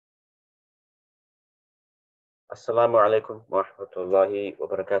Assalamualaikum wa rahmatullahi wa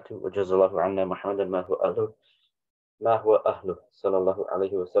barakatuh. Wa jazallahu anna Muhammadan ma huwa ahlu sallallahu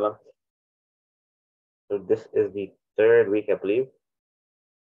alayhi wa sallam. So this is the third week, I believe,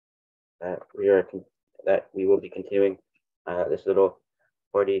 that we will be continuing this little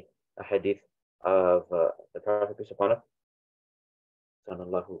 40 hadith of the Prophet peace upon him,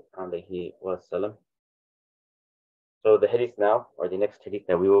 sallallahu alayhi wa sallam. So the hadith now, or the next hadith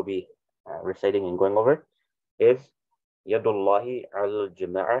that we will be reciting and going over, is Yadullahi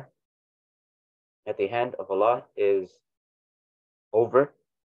al-Jama'ah. At the hand of Allah is over,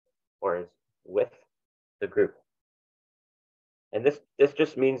 or is with the group. And this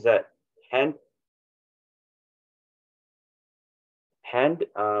just means that hand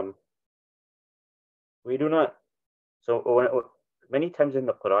we do not, so many times in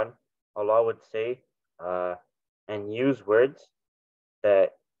the Quran Allah would say and use words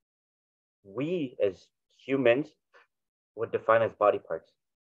that we as humans would define as body parts.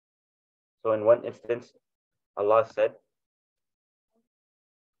 So in one instance, Allah says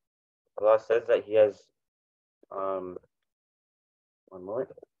that He has one moment.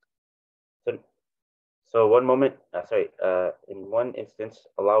 So one moment, in one instance,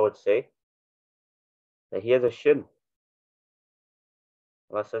 Allah would say that He has a shin.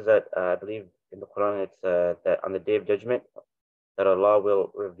 Allah says that, I believe in the Quran, it's that on the Day of Judgment, that Allah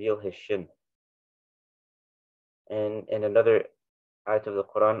will reveal His shin. And in another ayat of the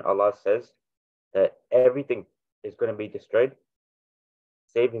Quran, Allah says that everything is going to be destroyed,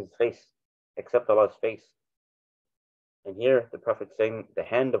 save His face, except Allah's face. And here the Prophet saying the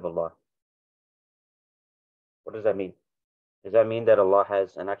hand of Allah. What does that mean? Does that mean that Allah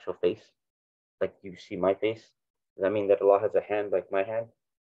has an actual face, like you see my face? Does that mean that Allah has a hand like my hand?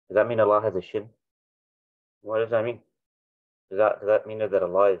 Does that mean Allah has a shin? What does that mean? Does that mean that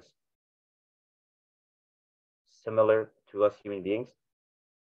Allah is similar to us human beings?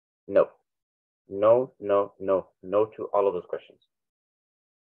 No. No to all of those questions.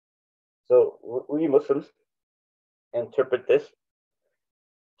 So we Muslims interpret this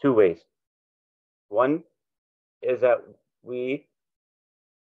two ways. One is that we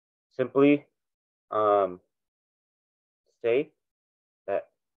simply say that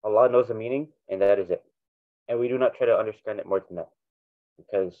Allah knows the meaning and that is it. And we do not try to understand it more than that,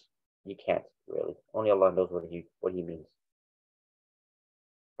 because you can't really. Only Allah knows what he means.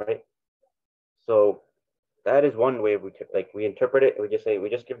 Right? So that is one way we interpret it. We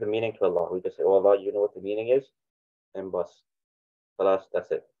just give the meaning to Allah. We just say, oh Allah, you know what the meaning is, and bas.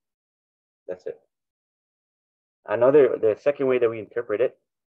 That's it. That's it. The second way that we interpret it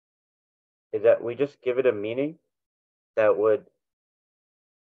is that we just give it a meaning that would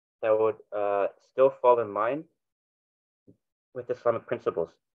still fall in line with Islamic principles,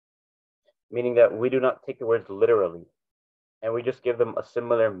 meaning that we do not take the words literally, and we just give them a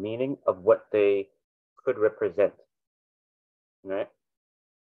similar meaning of what they could represent. Right?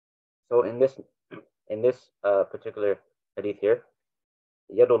 So in this particular hadith here,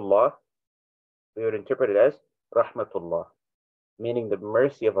 Yadullah, we would interpret it as Rahmatullah, meaning the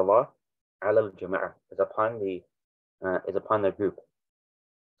mercy of Allah al-Jama'ah is upon the group.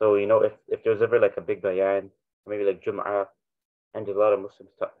 So if there's ever like a big bayan, maybe like Jum'ah, and there's a lot of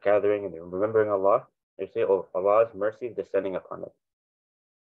Muslims gathering and they're remembering Allah, they say, oh, Allah's mercy is descending upon them.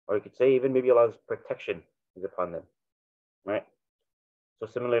 Or you could say even maybe Allah's protection is upon them. Right? So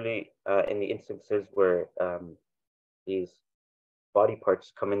similarly, in the instances where these body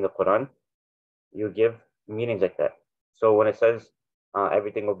parts come in the Quran, you give meanings like that. So when it says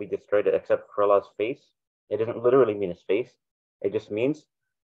everything will be destroyed except for Allah's face, it doesn't literally mean His face. It just means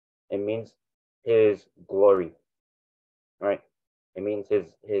His glory. Right? It means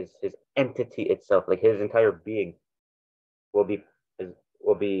his entity itself, like His entire being will be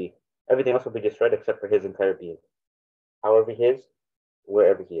everything else will be destroyed except for His entire being, however He is,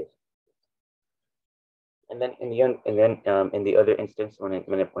 wherever He is. And then in the other instance, when it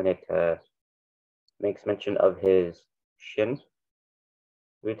makes mention of His shin,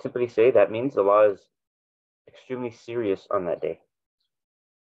 we'd simply say that means Allah is extremely serious on that day.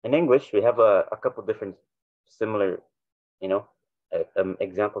 In English, we have a couple different similar,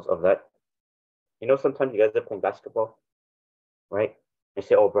 examples of that. Sometimes you guys are playing basketball, right? You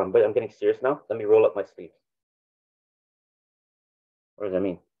say, oh, bro, but I'm getting serious now. Let me roll up my sleeves. What does that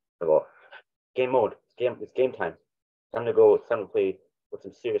mean? Well, game mode. It's game time. Time to go. It's time to play with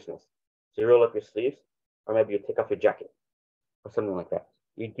some seriousness. So you roll up your sleeves, or maybe you take off your jacket, or something like that.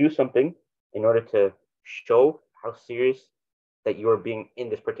 You do something in order to show how serious that you are being in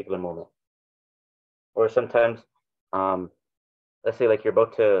this particular moment. Or sometimes, let's say like you're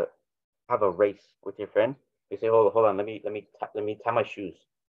about to have a race with your friend, You say, hold on, let me tie my shoes.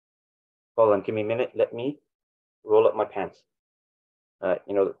 Hold on, give me a minute. Let me roll up my pants.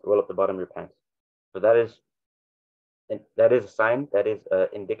 Roll up the bottom of your pants. So that is a sign, that is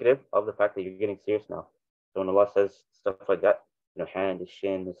indicative of the fact that you're getting serious now. So when Allah says stuff like that, hand, his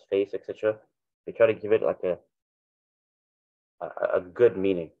shin, his face, etc., they try to give it like a good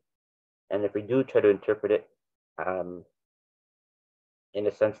meaning. And if we do try to interpret it in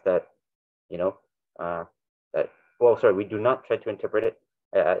a sense that, we do not try to interpret it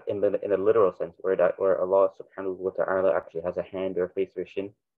in a literal sense, where Allah subhanahu wa ta'ala actually has a hand or a face or a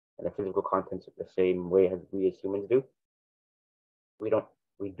shin, and the physical contents the same way as we as humans do. We do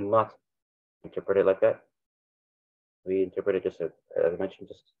not interpret it like that. We interpret it just, as I mentioned,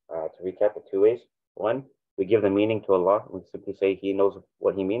 just to recap, in two ways. One, we give the meaning to Allah. We simply say He knows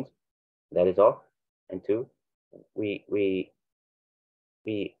what He means. That is all. And two, we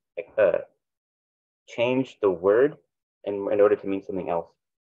change the word in order to mean something else.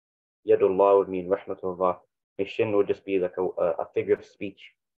 Yadullah would mean rahmatullah. Shin would just be like a figure of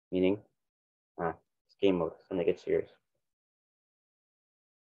speech, meaning it's game mode, something that gets serious.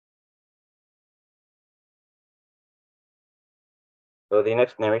 So the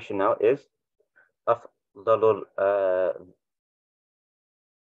next narration now is Afdalul.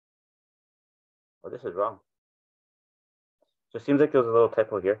 This is wrong. So it seems like there's a little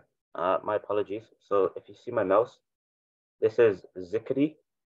typo here. My apologies. So if you see my mouse, this is zikri.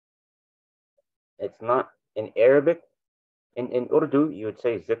 It's not in Arabic. In Urdu, you would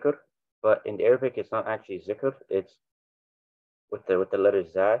say zikr, but in Arabic, it's not actually zikr. It's with the letter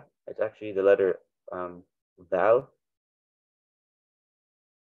za. It's actually the letter dal.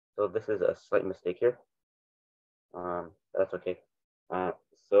 So this is a slight mistake here. That's okay.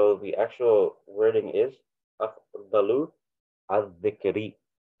 So the actual wording is afdalu al-dhikri.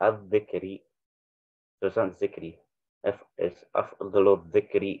 Al-dhikri. So it's not zikri. It's afdalu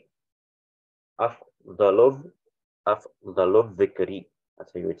dhikri. Afdalu dhikri.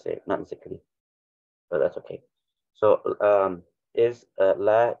 That's how you would say it, not zikri. But that's okay. So is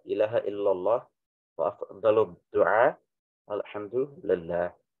la ilaha illallah wa afdalu du'a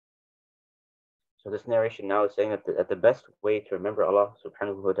alhamdulillah. So this narration now is saying that the best way to remember Allah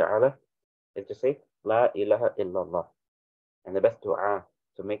subhanahu wa ta'ala is to say La ilaha illallah. And the best dua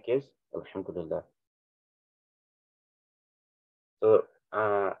to make is Alhamdulillah. So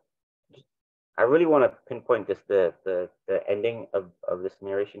I really want to pinpoint the ending of this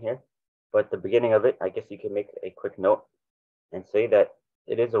narration here. But the beginning of it, I guess you can make a quick note and say that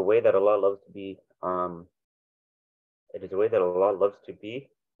it is a way that Allah loves to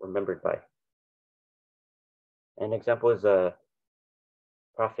be remembered by. An example is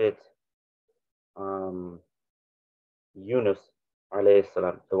Prophet Yunus alayhi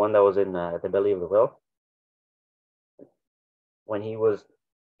salam, the one that was in the belly of the whale. When he was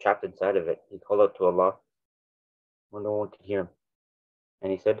trapped inside of it, he called out to Allah when no one could hear him,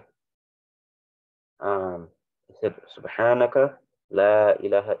 and he said, Subhanaka la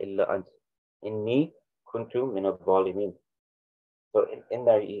ilaha illa ant inni kuntu min al-zalimin. So in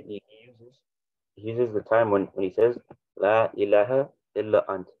there he uses the time when he says La ilaha illa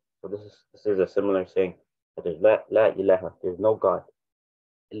ant. So this is a similar saying. That there's la ilaha, there's no God,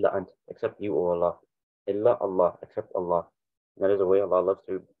 illa ant, except you, O Allah. Illa Allah, except Allah. And that is a way Allah loves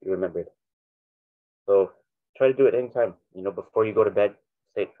to be remembered. So try to do it anytime. Before you go to bed,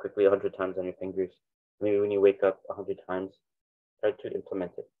 say it quickly 100 times on your fingers. Maybe when you wake up 100 times, try to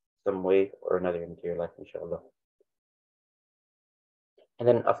implement it some way or another into your life, inshallah. And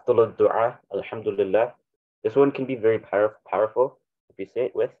then afdalul du'a, alhamdulillah. This one can be very powerful if you say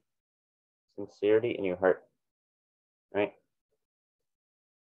it with sincerity in your heart, right?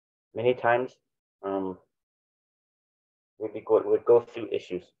 Many times, we'd go through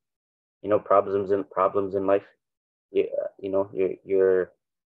issues, problems in life. You're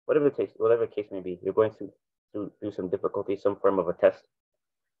whatever case may be, you're going through some difficulty, some form of a test.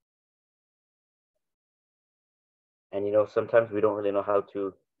 And sometimes we don't really know how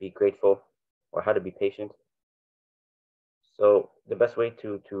to be grateful or how to be patient. So the best way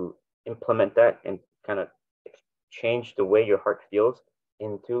to implement that and kind of change the way your heart feels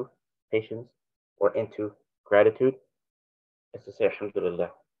into patience or into gratitude is to say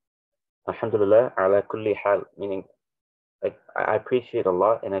Alhamdulillah. Alhamdulillah ala kulli hal, meaning like I appreciate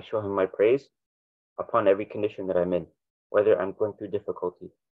Allah and I show Him my praise upon every condition that I'm in, whether I'm going through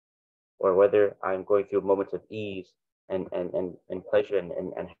difficulty or whether I'm going through moments of ease and pleasure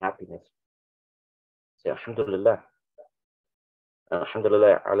and happiness. Say Alhamdulillah.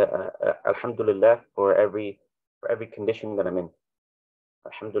 Alhamdulillah for every condition that I'm in.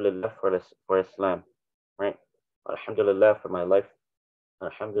 Alhamdulillah for Islam, right? Alhamdulillah for my life.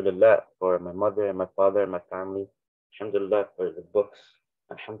 Alhamdulillah for my mother and my father and my family. Alhamdulillah for the books.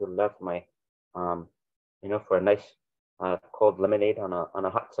 Alhamdulillah for my, um, for a nice cold lemonade on a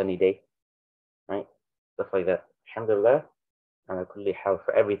hot sunny day, right? Stuff like that. Alhamdulillah, ala kulli hal,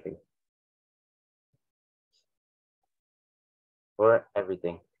 for everything, for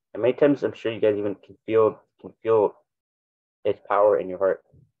everything. And many times, I'm sure you guys even can feel its power in your heart.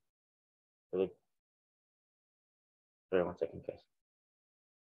 Really, sorry, 1 second, guys.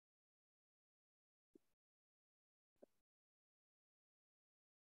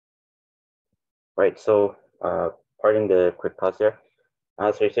 Right. So, pardon the quick pause here.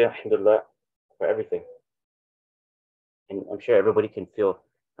 So you say Alhamdulillah for everything, and I'm sure everybody can feel,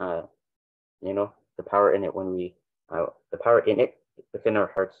 uh, the power in it when the power in it within our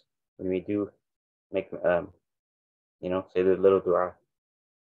hearts when we do make, say the little dua.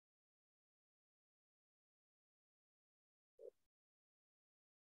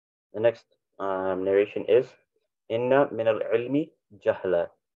 The next narration is, Inna min al-ilmi jahla,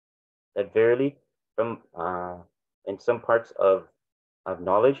 that verily from in some parts of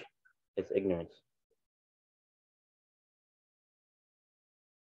knowledge is ignorance.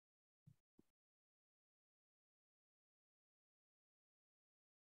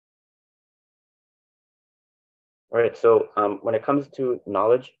 All right, so when it comes to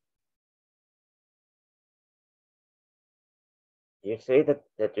knowledge, you say that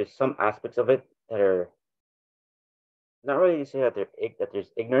there's some aspects of it that are not really, you say that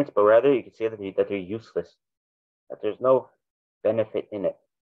there's ignorance, but rather you could say that they're useless, that there's no benefit in it,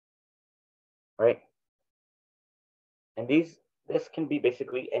 right? And this can be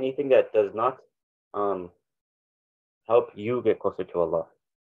basically anything that does not um, help you get closer to Allah,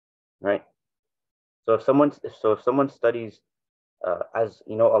 right? So if someone studies, as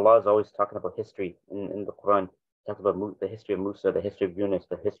you know, Allah is always talking about history in the Quran. He talks about the history of Musa, the history of Yunus,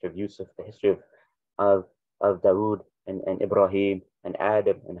 the history of Yusuf, the history of Dawood and Ibrahim and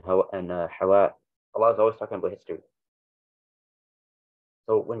Adam and Hawa. Allah is always talking about history.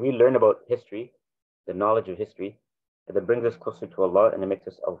 So when we learn about history, the knowledge of history, that brings us closer to Allah and it makes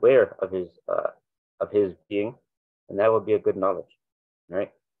us aware of His being, and that will be a good knowledge,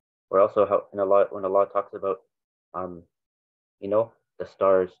 right? Or also how when Allah talks about the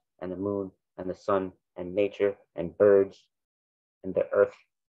stars and the moon and the sun and nature and birds and the earth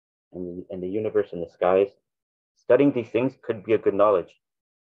and the universe and the skies, studying these things could be a good knowledge.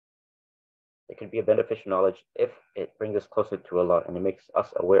 It could be a beneficial knowledge if it brings us closer to Allah and it makes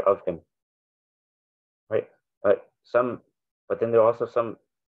us aware of Him, right? But then there are also some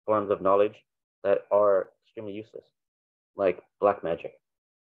forms of knowledge that are extremely useless, like black magic.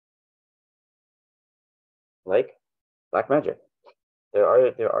 Like black magic. There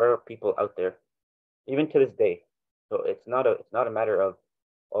are people out there, even to this day. So it's not a matter of,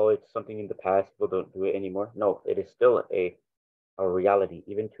 oh, it's something in the past, people don't do it anymore. No, it is still a reality,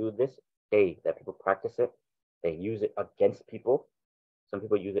 even to this day, that people practice it. They use it against people. Some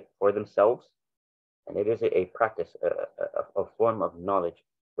people use it for themselves, and it is a practice, a form of knowledge.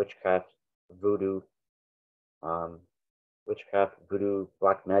 Witchcraft, voodoo, um,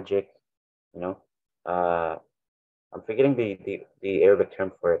 black magic. You know, uh, I'm forgetting the Arabic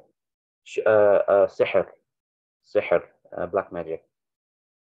term for it. Sihr, black magic.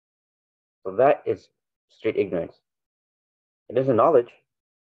 So that is straight ignorance. It is a knowledge.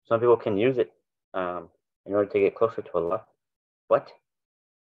 Some people can use it in order to get closer to Allah, but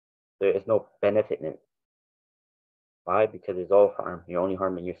there is no benefit in it. Why? Because it's all harm. You're only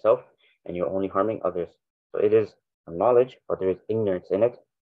harming yourself and you're only harming others. So it is a knowledge, but there is ignorance in it,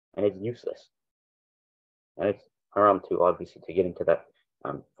 and it's useless. And it's haram too, obviously, to get into that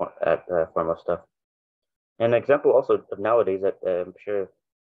form of stuff. An example also of nowadays that I'm sure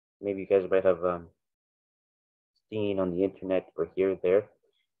maybe you guys might have seen on the internet or here or there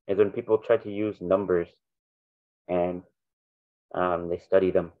is when people try to use numbers and they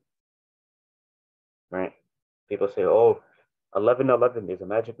study them, right? People say, oh, 1111 is a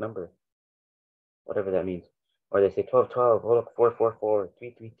magic number, whatever that means. Or they say 1212, oh, look, 444,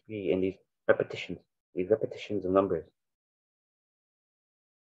 333, and these repetitions of numbers.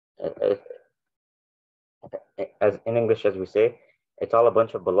 As in English, as we say, it's all a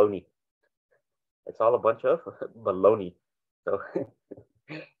bunch of baloney. It's all a bunch of baloney. So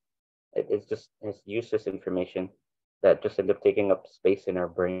it's useless information that just ends up taking up space in our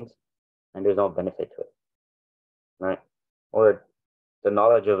brains, and there's no benefit to it, right? Or the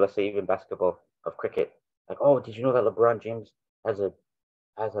knowledge of, let's say, even basketball, of cricket. Like, oh, did you know that LeBron James has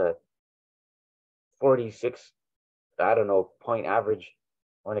a 46, I don't know, point average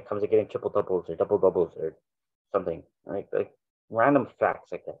when it comes to getting triple doubles or double doubles or something, like random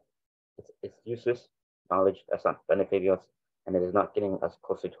facts like that. It's useless knowledge that's not benefiting us, and it is not getting us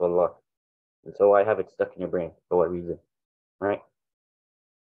closer to Allah. And so I have it stuck in your brain for what reason, right?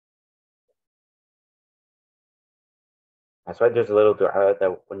 That's why there's a little dua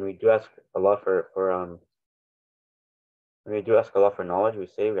that when we do ask Allah for when we do ask Allah for knowledge, we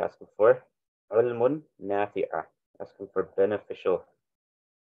ask Him for ilmun nafi'ah, asking for beneficial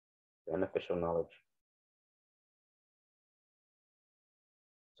knowledge.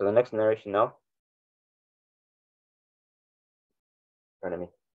 So the next narration now, pardon me,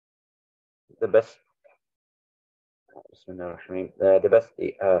 the best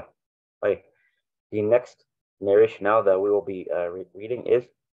the next narration now that we will be reading is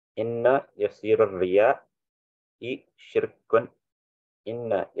Inna yasir al-riya'i shirkun.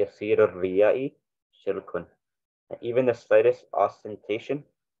 Inna yasir al-riya'i shirkun. Even the slightest ostentation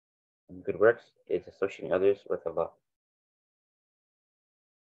in good works is associating others with Allah.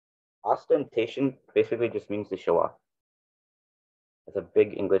 Ostentation basically just means to show off. It's a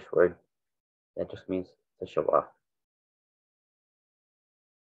big English word that just means to show off.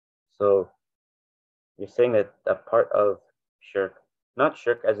 So you're saying that a part of shirk, not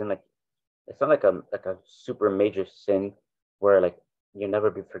shirk as in like, it's not like a super major sin where like you'll never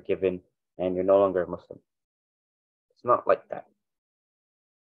be forgiven and you're no longer a Muslim. It's not like that.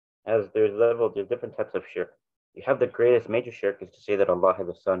 As there's different types of shirk. You have the greatest major shirk is to say that Allah has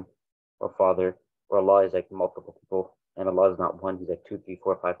a son or father, or Allah is like multiple people, and Allah is not one, He's like 2, 3,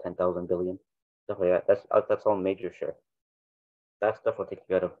 4, 5, 10,000 billion, stuff like that. That's all major shirk. That stuff will take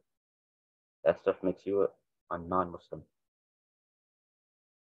you out of. That stuff makes you a non-Muslim.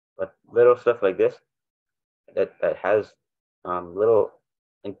 But little stuff like this, that has little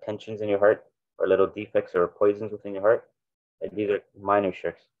intentions in your heart, or little defects or poisons within your heart, these are minor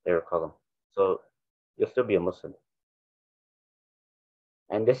shirks, they would call them. So you'll still be a Muslim.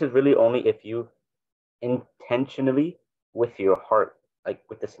 And this is really only if you intentionally, with your heart, like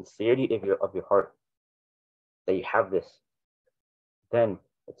with the sincerity of your heart, that you have this, then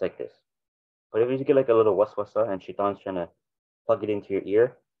it's like this. But if you get like a little waswasa and shaitan's trying to plug it into your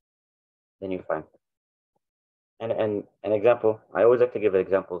ear, then you're fine. And an example, I always like to give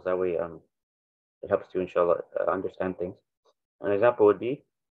examples, that way it helps you, inshallah, understand things. An example would be,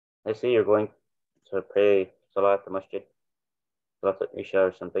 let's say you're going to pray salah at the masjid, salat al-Isha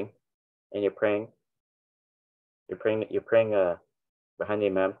or something, and you're praying behind the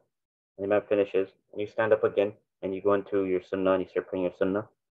Imam, and the Imam finishes, and you stand up again, and you go into your Sunnah, and you start praying your Sunnah,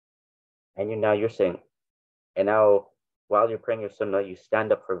 and you're saying, and now while you're praying your Sunnah, you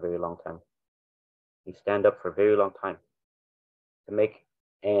stand up for a very long time. You stand up for a very long time to make,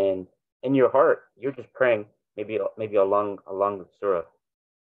 and in your heart, you're just praying maybe a long surah,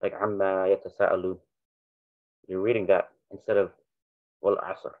 like amma yatasa'alun. You're reading that instead of wal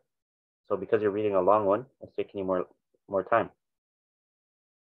asr. So because you're reading a long one, it's taking you more time.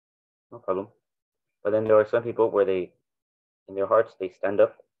 No problem. But then there are some people where they, in their hearts, they stand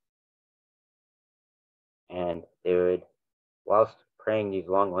up and they would, whilst praying these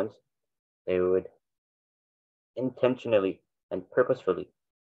long ones, they would intentionally and purposefully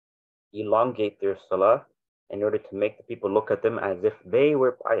elongate their salah in order to make the people look at them as if they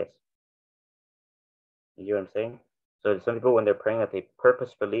were pious. You get what I'm saying? So some people, when they're praying, that they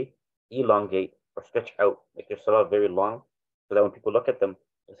purposefully elongate or stretch out, make their salah very long, so that when people look at them,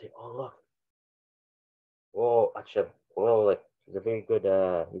 they say, "Oh look, oh Achab, well, like he's a very good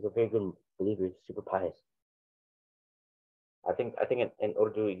believer, he's super pious." I think in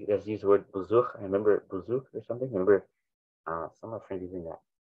Urdu you guys use the word buzukh. I remember buzukh or something. I remember some of my friends using that.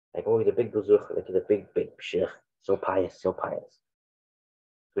 Like, oh, he's a big buzukh, like he's a big sheikh, so pious.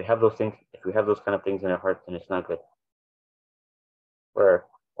 If we have those things, if we have those kind of things in our hearts, then it's not good.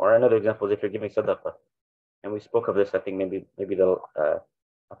 Or another example is if you're giving sadaqah, and we spoke of this, I think maybe a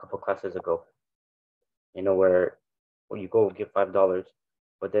couple classes ago. You know, where you go give $5,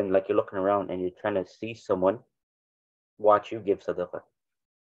 but then like you're looking around and you're trying to see someone watch you give sadaqah.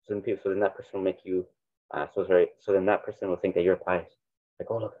 So then that person will make you so then that person will think that you're pious. Like,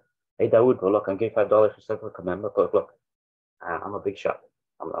 oh look, hey Dawood, oh look, I'm giving $5 for sadaqah, man. Look. I'm a big shot.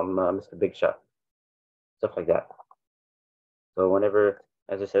 I'm Mr. Big Shot. Stuff like that. So whenever,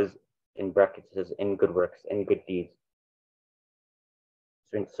 as it says in brackets, it says in good works, in good deeds.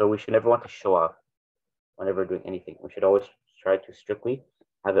 So we should never want to show off whenever doing anything. We should always try to strictly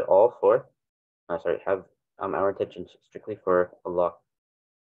have it all for, have our intentions strictly for Allah.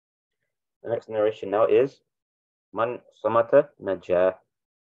 The next narration now is Man samata najah.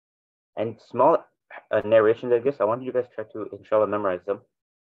 And small narrations, I guess. I want you guys to try to, inshallah, memorize them.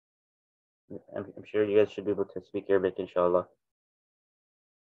 I'm sure you guys should be able to speak Arabic, inshallah.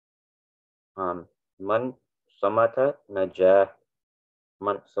 Man samata najah.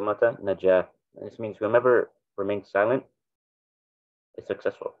 Man samata najah. This means whomever remains silent is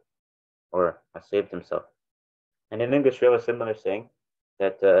successful or has saved himself. And in English, we have a similar saying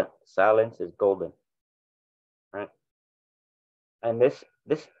that silence is golden, right? And this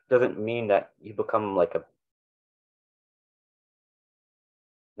doesn't mean that you become like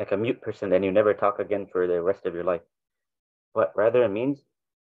a mute person and you never talk again for the rest of your life, but rather it means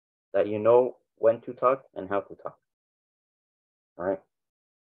that you know when to talk and how to talk. All right.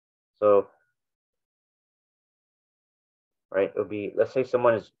 So, right, it'll be, let's say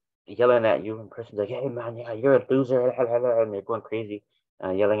someone is yelling at you and the person's like, hey man, yeah, you're a loser, and they're going crazy,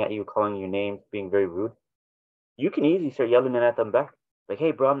 yelling at you, calling your names, being very rude. You can easily start yelling at them back. Like,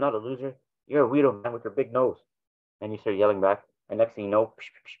 hey bro, I'm not a loser. You're a weirdo man with your big nose. And you start yelling back, and next thing you know,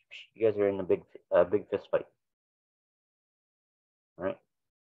 you guys are in a big fist fight. Right?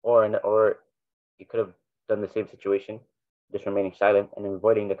 Or you could have done the same situation, just remaining silent and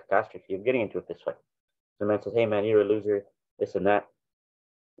avoiding the catastrophe of getting into a fist fight. So the man says, hey man, you're a loser, this and that.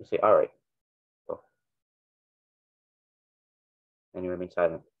 You say, all right, go. And you remain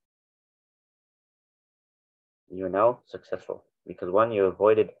silent. You are now successful because one, you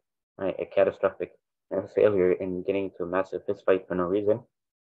avoided a catastrophic failure in getting into a massive fist fight for no reason.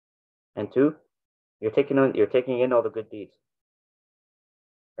 And two, you're taking in all the good deeds.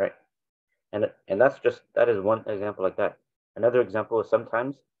 Right? And that is one example like that. Another example is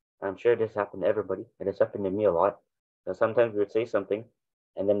sometimes, I'm sure this happened to everybody, and it's happened to me a lot. So sometimes we would say something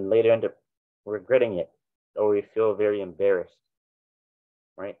and then later end up regretting it, or we feel very embarrassed.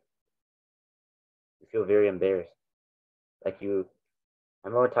 Right? You feel very embarrassed. Like I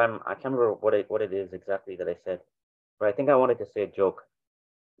remember one time, I can't remember what it is exactly that I said, but I think I wanted to say a joke.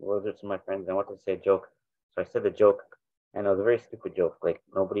 Well, with my friends, I wanted to say a joke. So I said the joke, and it was a very stupid joke. Like,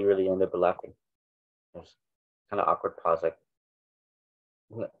 nobody really ended up laughing. It was kind of awkward pause, like,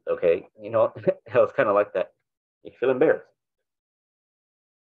 okay, it was kind of like that. You feel embarrassed.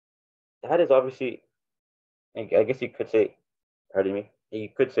 That is obviously, I guess you could say, pardon me, you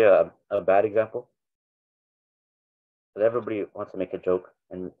could say a bad example. But everybody wants to make a joke,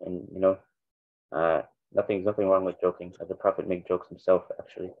 and nothing's nothing wrong with joking. The Prophet made jokes himself,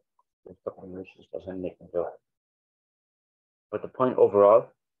 actually. There's nothing malicious about him making jokes. But the point overall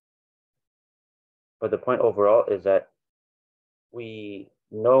is that we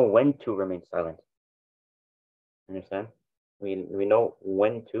know when to remain silent. Understand? We know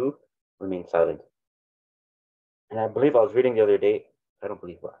when to remain silent. And I believe I was reading the other day. I don't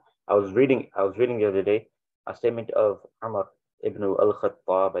believe what I was reading the other day a statement of Umar Ibn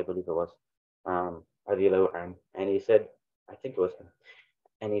al-Khattab, I believe it was, and he said, I think it was him,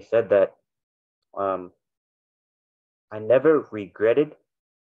 and he said that I never regretted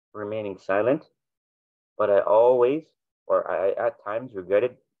remaining silent, but I always, or I at times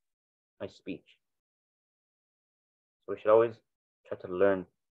regretted my speech. So we should always try to learn,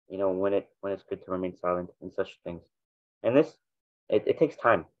 when it's good to remain silent in such things. And this, it takes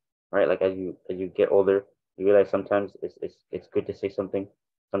time, right? Like as you get older, you realize sometimes it's good to say something.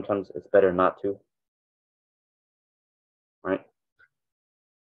 Sometimes it's better not to, right?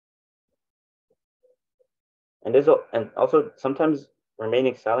 And also sometimes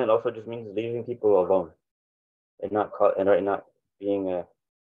remaining silent also just means leaving people alone and not being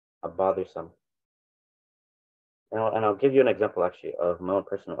a bothersome. And I'll give you an example actually of my own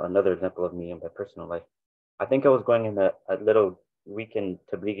another example of me in my personal life. I think I was going in a little weekend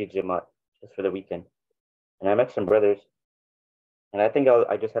Tablighi Jamaat just for the weekend, and I met some brothers, and I think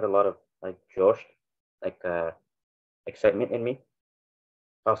I just had a lot of like josh, like excitement in me.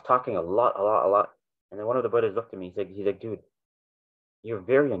 I was talking a lot, and then one of the brothers looked at me. He's like, dude, you're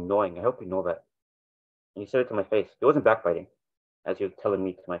very annoying. I hope you know that. And he said it to my face. He wasn't backbiting, as he was telling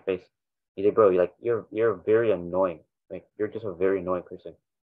me to my face. He said, bro, you're very annoying. Like you're just a very annoying person.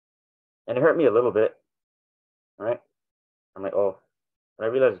 And it hurt me a little bit. All right. I'm like, oh. And I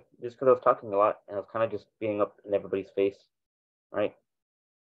realized just because I was talking a lot and I was kind of just being up in everybody's face, right?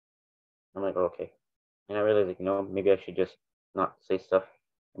 I'm like, oh, okay. And I realized, like, maybe I should just not say stuff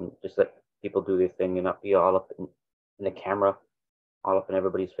and just let people do their thing and not be all up in the camera, all up in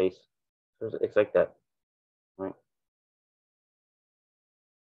everybody's face. So it's like that, right?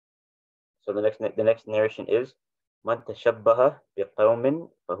 So the next narration is Man tashabbaha biqawmin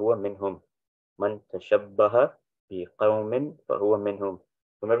fahuwa minhum. Man tashabbaha biqawmin fahuwa minhum.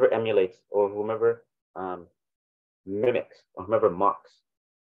 Whomever emulates or whomever mimics or whomever mocks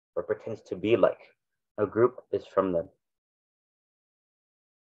or pretends to be like a group is from them.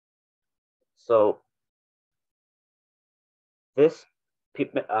 So this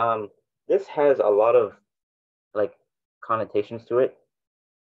this has a lot of like connotations to it,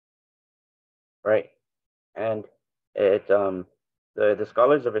 right? And it the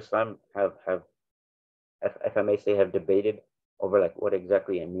scholars of Islam have if I may say have debated over like what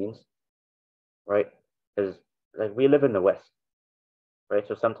exactly it means, right? Because like we live in the West, right?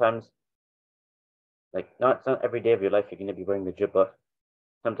 So sometimes like not every day of your life you're going to be wearing the jibbah.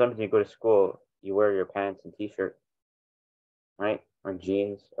 Sometimes when you go to school, you wear your pants and t-shirt, right? Or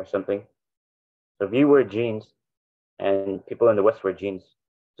jeans or something. So if you wear jeans and people in the West wear jeans,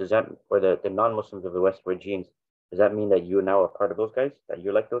 does that, or the non-Muslims of the West wear jeans, does that mean that you now are part of those guys? That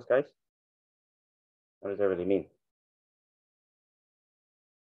you're like those guys? What does that really mean?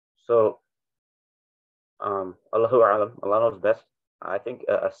 So, Allahu A'lam, Allah knows best. I think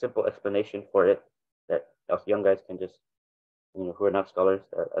a simple explanation for it that us young guys can just, who are not scholars,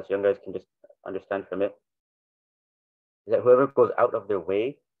 us young guys can just understand from it is that whoever goes out of their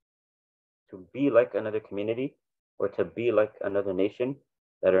way to be like another community or to be like another nation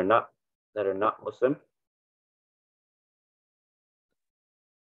that are not Muslim,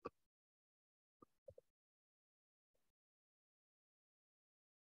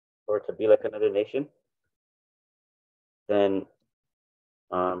 or to be like another nation, then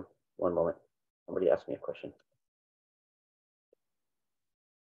one moment. Somebody asked me a question.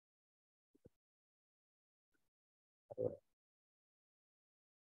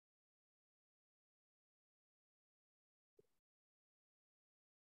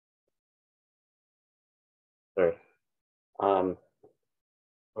 Sorry. What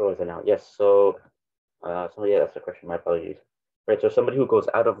was it now? Yes. So somebody asked a question. My apologies. Right. So somebody who goes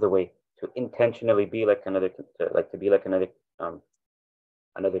out of the way to intentionally be like another, to be like another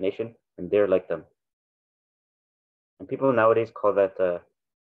nation, and they're like them. And people nowadays call that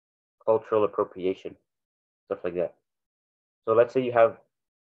cultural appropriation, stuff like that. So let's say you have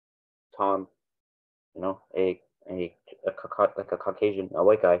Tom, like a Caucasian, a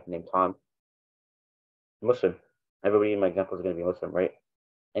white guy named Tom, Muslim. Everybody in my example is going to be Muslim, right?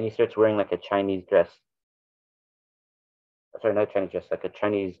 And he starts wearing like a Chinese dress. Sorry, not Chinese dress, like a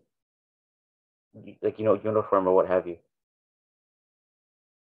Chinese, like uniform or what have you.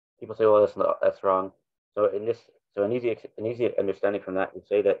 People say, "Well, that's wrong." So an easy understanding from that would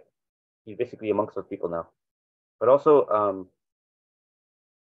say that he's basically amongst those people now. But also,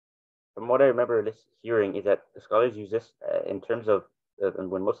 from what I remember this hearing, is that the scholars use this in terms of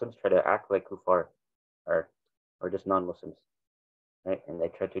when Muslims try to act like kuffar or just non-Muslims, right? And they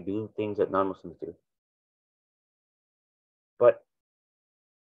try to do things that non-Muslims do. But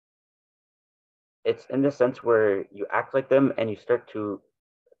it's in the sense where you act like them and you start to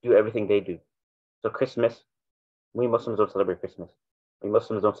do everything they do. So Christmas, we Muslims don't celebrate Christmas. We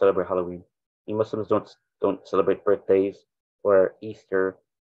Muslims don't celebrate Halloween. We Muslims don't celebrate birthdays or Easter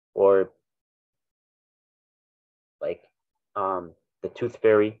or like the tooth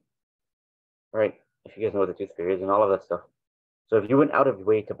fairy, right? If you guys know what the tooth fairy is and all of that stuff. So if you went out of your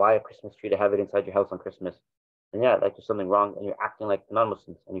way to buy a Christmas tree to have it inside your house on Christmas, then yeah, like there's something wrong and you're acting like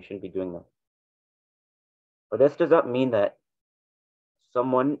non-Muslims and you shouldn't be doing that. But this does not mean that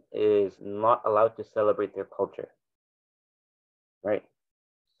someone is not allowed to celebrate their culture, right?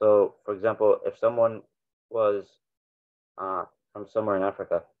 So, for example, if someone was from somewhere in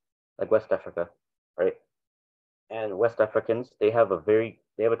Africa, like West Africa, right? And West Africans, they have a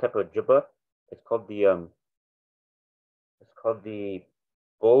type of jubba. It's called the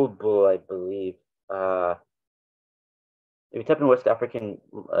bulbul, I believe. If you type in West African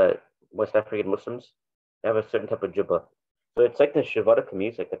Muslims, they have a certain type of jubba. So it's like the shavada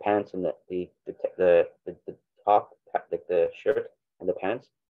kameez, like the pants and the top, like the shirt and the pants.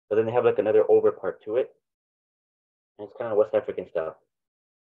 But then they have like another over part to it, and it's kind of West African style,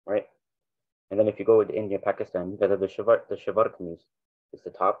 right? And then if you go to India, Pakistan, you guys have the shavada kameez. It's the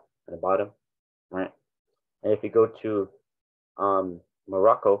top and the bottom, right? And if you go to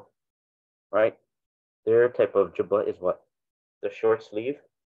Morocco, right, their type of jubba is what? The short sleeve,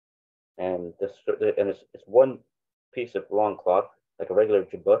 and it's one piece of long cloth, like a regular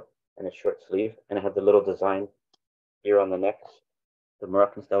jubba, and a short sleeve, and it has the little design here on the neck, the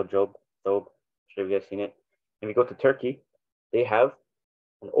Moroccan style thobe. Sure, you guys seen it. If you go to Turkey, they have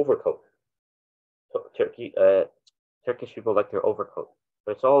an overcoat. So Turkish people like their overcoat,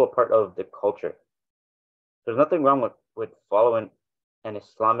 but it's all a part of the culture. There's nothing wrong with following an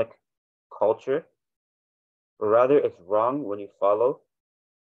Islamic culture, but rather it's wrong when you follow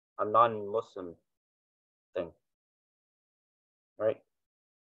a non-Muslim thing, right?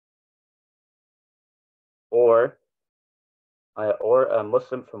 Or a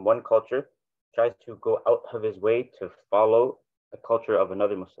Muslim from one culture tries to go out of his way to follow the culture of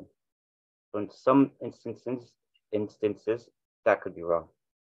another Muslim. So in some instances, that could be wrong.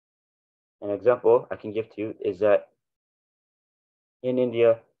 An example I can give to you is that in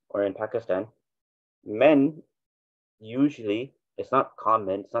India or in Pakistan, men usually, it's not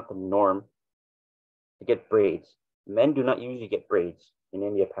common, it's not the norm to get braids. Men do not usually get braids in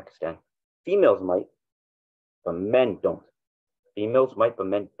India, Pakistan. Females might, but men don't. Females might, but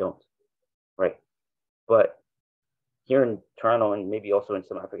men don't. Right. But here in Toronto and maybe also in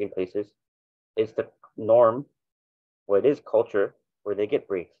some African places, it's the norm, or it is culture, where they get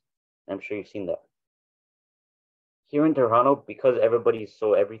braids. I'm sure you've seen that. Here in Toronto, because everybody's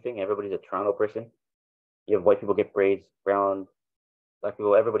so everything, everybody's a Toronto person. You have white people get braids, brown, black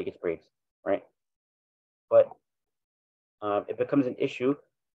people, everybody gets braids, right? But it becomes an issue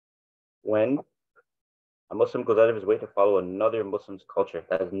when a Muslim goes out of his way to follow another Muslim's culture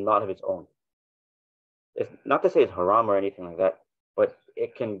that is not of its own. It's not to say it's haram or anything like that, but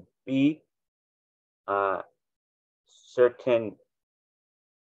it can be certain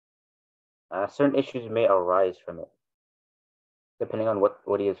issues may arise from it, depending on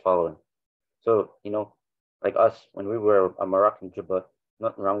what he is following. So, like us, when we wear a Moroccan jubba,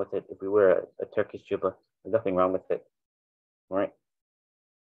 nothing wrong with it. If we wear a Turkish jubba, there's nothing wrong with it, right?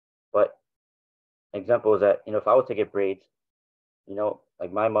 But example is that, if I was to get braids,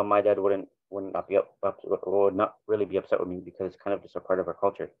 like my mom, my dad would not really be upset with me because it's kind of just a part of our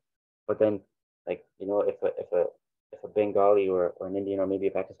culture. But then, like, if a Bengali or an Indian or maybe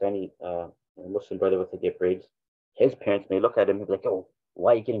a Pakistani Muslim brother was to get braids, his parents may look at him and be like, "Oh,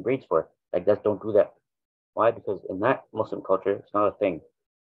 why are you getting braids for? Like, don't do that." Why? Because in that Muslim culture, it's not a thing.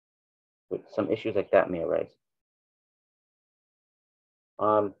 But some issues like that may arise.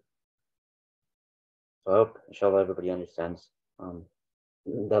 So I hope, inshallah, everybody understands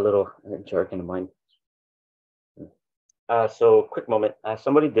that little jargon of mine. So quick moment.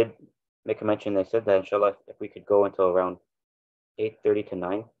 Somebody did make a mention. They said that, inshallah, if we could go until around 8:30 to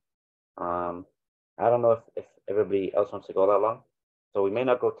 9. I don't know if everybody else wants to go that long. So we may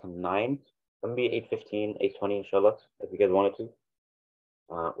not go to 9. Maybe 8:15, 8:20, inshallah, if you guys wanted to.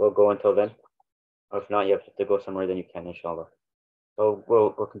 We'll go until then. Or if not, you have to go somewhere, then you can, inshallah. So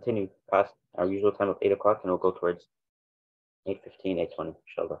we'll continue past our usual time of 8 o'clock, and we'll go towards 8:15, 8:20,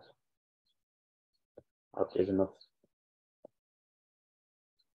 inshallah. I hope there's enough.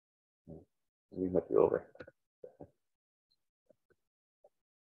 We might be over.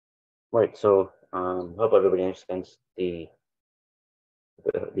 Right, so hope everybody understands the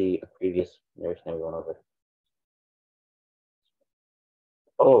previous narration that we went over.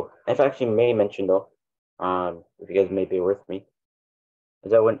 Oh, I've actually may mention though, if you guys may be with me,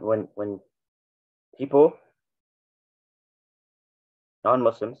 is that when people,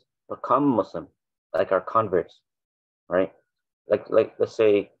 non-Muslims, become Muslim, like our converts, right? Like let's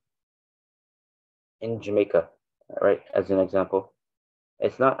say in Jamaica, right, as an example,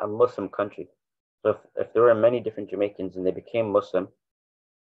 it's not a Muslim country. So if there were many different Jamaicans and they became Muslim,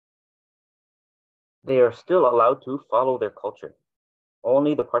 they are still allowed to follow their culture.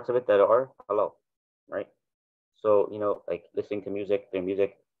 Only the parts of it that are halal, right? So, like listening to music, their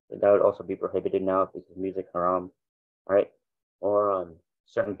music, that would also be prohibited now because music haram, right? Or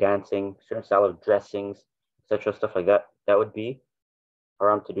certain dancing, certain style of dressings, etc., stuff like that. That would be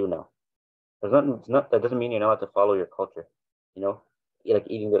haram to do now. That doesn't mean you're not allowed to follow your culture, like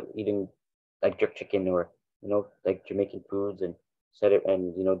eating like jerk chicken or like Jamaican foods and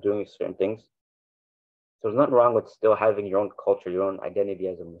doing certain things. So there's nothing wrong with still having your own culture, your own identity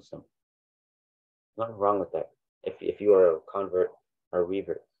as a Muslim. Nothing wrong with that. If you are a convert or a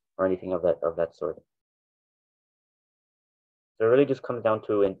revert or anything of that sort. So it really just comes down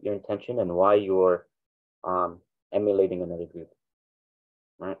to your intention and why you're emulating another group,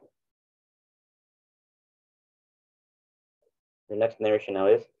 right? The next narration now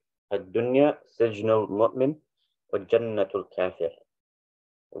is Ad-dunya sijnul mu'min wa jannatul kafir.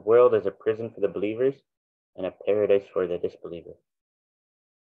 The world is a prison for the believers and a paradise for the disbeliever.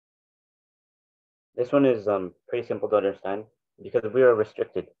 This one is pretty simple to understand because we are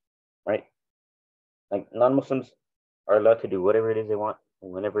restricted, right? Like non-Muslims are allowed to do whatever it is they want,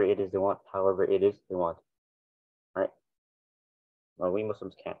 whenever it is they want, however it is they want, right? Well, we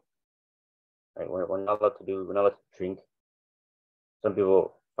Muslims can't, right? We're not allowed to drink. Some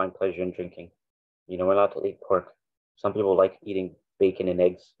people find pleasure in drinking. We're not allowed to eat pork. Some people like eating bacon and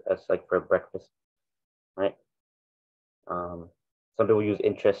eggs as like for breakfast, right? Some people use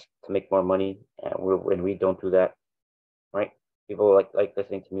interest to make more money, and we don't do that, right? People like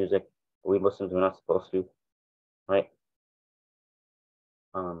listening to music. We Muslims are not supposed to, right?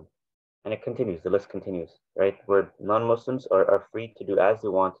 And it continues, the list continues, right? Where non-Muslims are free to do as they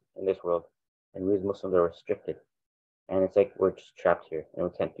want in this world, and we as Muslims are restricted. And it's like we're just trapped here, and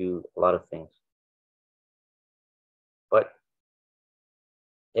we can't do a lot of things. But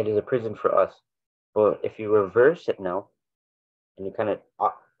it is a prison for us. But if you reverse it now, and you kind of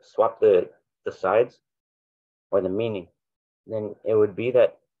swap the sides or the meaning, then it would be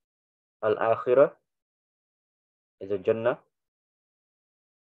that al-akhirah is a Jannah.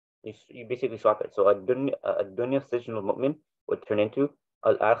 You basically swap it. So ad-dunya sijnul mu'min would turn into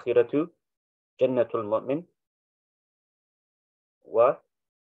al-akhiratu jannatul mu'min wa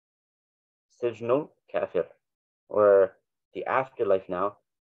sijnul kafir. Or the afterlife now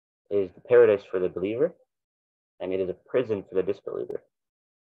is the paradise for the believer, and it is a prison for the disbeliever.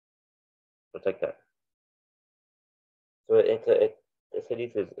 So it's like that. So this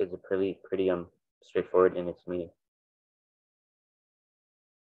hadith is a pretty straightforward in its meaning.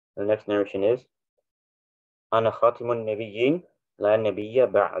 The next narration is Ana khatimun nabiyyin la nabiyya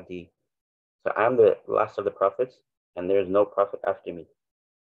ba'di. So I'm the last of the prophets, and there is no prophet after me.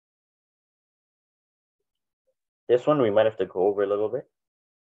 This one we might have to go over a little bit.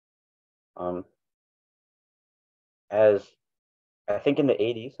 As I think in the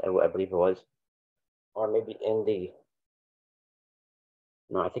 80s, I believe it was, or maybe in the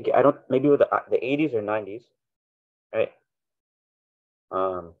maybe it was the 80s or 90s, right?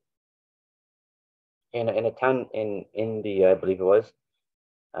 In a town in India, I believe it was,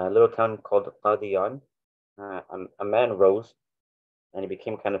 a little town called Qadian, a man rose, and he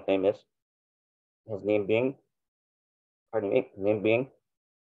became kind of famous. His name being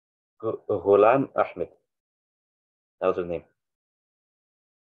Ghulam Ahmed. That was his name.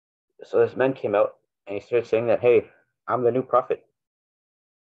 So this man came out and he started saying that, hey, I'm the new prophet.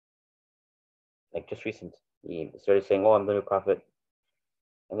 Like just recent, he started saying, oh, I'm the new prophet.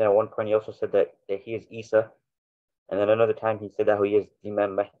 And then at one point he also said that he is Isa. And then another time he said that he is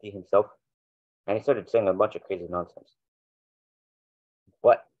Imam Mahdi himself. And he started saying a bunch of crazy nonsense.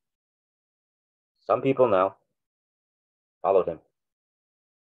 But some people now followed him.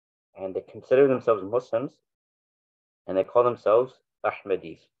 And they consider themselves Muslims. And they call themselves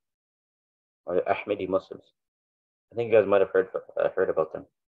Ahmadis. Or the Ahmadi Muslims. I think you guys might have heard about them.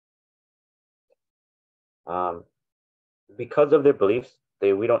 Because of their beliefs,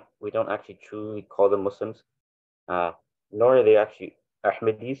 we don't actually truly call them Muslims, nor are they actually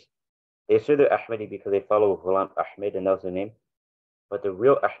Ahmadis. They say they're Ahmadi because they follow Ghulam Ahmed, and that was their name. But the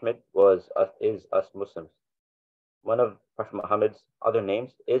real Ahmed is us Muslims. One of Prophet Muhammad's other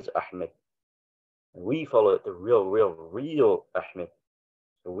names is Ahmed. And we follow the real Ahmed.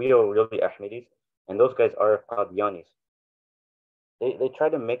 The really Ahmadis, and those guys are Qadianis. They try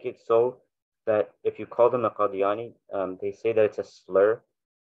to make it so that if you call them a Qadiani, they say that it's a slur,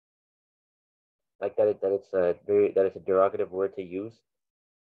 like that it's a derogative word to use,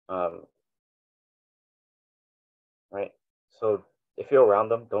 right? So if you're around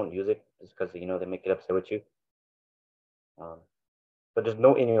them, don't use it just because they make it upset with you. But just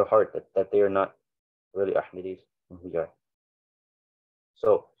know in your heart that they are not really Ahmadis who we are.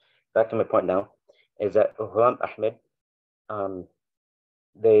 So back to my point now, is that Ghulam Ahmed,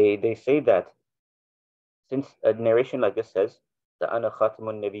 they say that since a narration like this says that Ana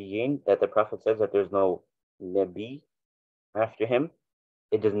Khatimun Nabiyyin, that the Prophet says that there's no Nabi after him,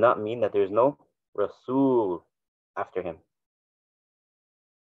 it does not mean that there's no Rasul after him.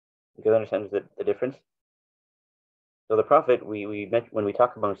 You can understand the difference? So the Prophet, we mentioned, when we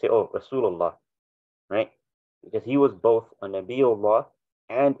talk about him, we say, oh, Rasulullah, right? Because he was both a Nabiullah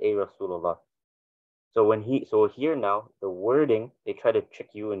and a Rasulullah. So here now, the wording, they try to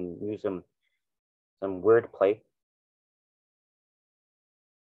trick you and use some word play.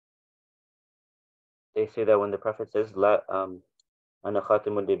 They say that when the Prophet says, La Ana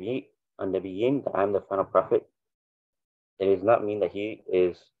Khatimun Nabiyyin, that I'm the final prophet, it does not mean that he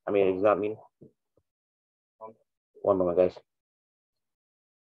is, it does not mean, one moment, guys.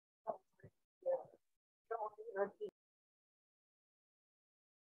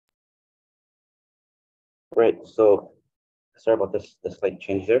 Right, so sorry about this slight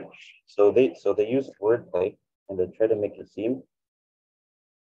change there. So they use wordplay and they try to make it seem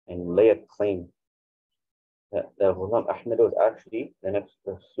and lay a claim that Ghulam Ahmed was actually the next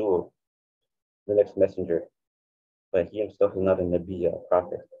Rasul, the next messenger, but he himself is not a Nabi, a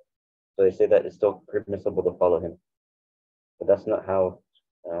prophet. So they say that it's still permissible to follow him, but that's not how.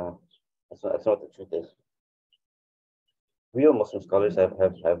 That's not what the truth is. Real Muslim scholars have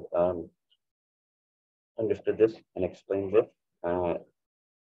understood this and explained it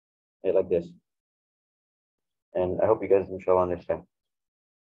like this, and I hope you guys inshallah understand.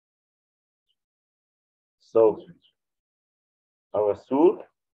 So, a Rasul,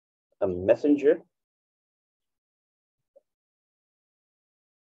 a messenger,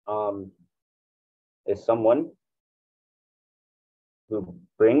 is someone who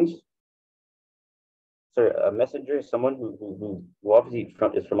brings. Sorry, a messenger is someone who obviously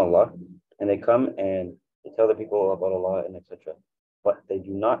is from Allah, and they come and they tell the people about Allah and etc. But they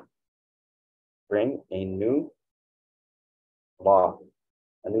do not bring a new law,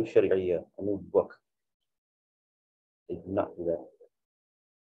 a new Sharia, a new book. They do not do that.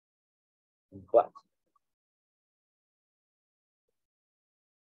 But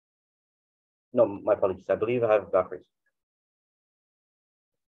no, my apologies. I believe I have it backwards.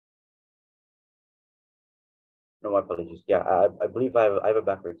 No, my apologies. Yeah, I believe I have it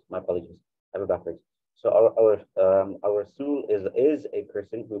backwards. My apologies. I have it backwards. So our Rasul is a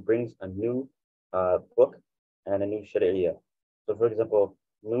person who brings a new book and a new Sharia. So for example,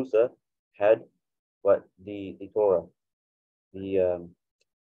 Musa had what the Torah, the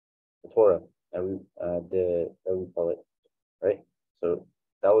Torah that we call it, right? So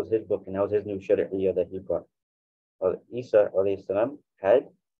that was his book, and that was his new Sharia that he brought. Isa alayhi salam had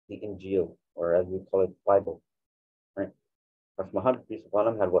the Injil, or as we call it, Bible, right? Prophet Muhammad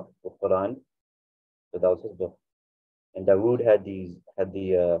had what? The Qur'an. So that was his book. And Dawood had the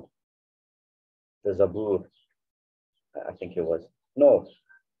Zabur, I think it was. No.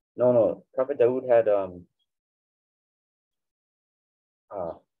 Prophet Dawood had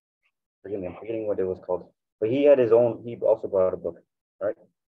forgive me, I'm forgetting what it was called. But he had his own, he also brought a book, right?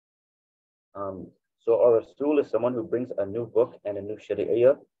 So our Rasul is someone who brings a new book and a new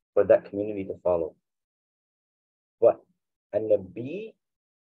Sharia for that community to follow. But a Nabi,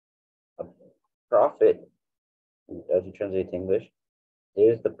 a prophet, as you translate to English,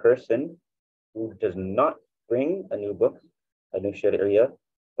 is the person who does not bring a new book, a new Sharia,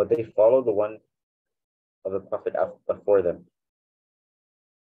 but they follow the one of the Prophet before them.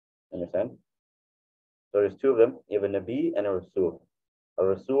 Understand? So there's two of them. You have a Nabi and a Rasul. A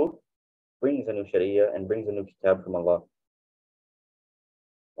Rasul brings a new Sharia and brings a new Kitab from Allah.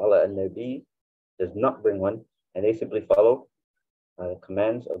 While a Nabi does not bring one, and they simply follow the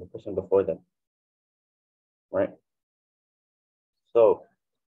commands of the person before them. Right? So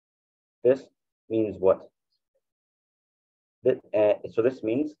this means what? So this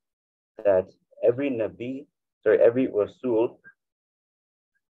means that every Rasul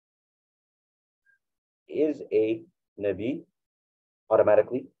is a Nabi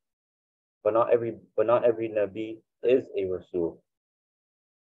automatically, but not every Nabi is a Rasul.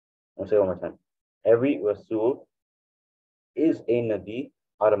 I'll say it one more time. Every Rasul is a Nabi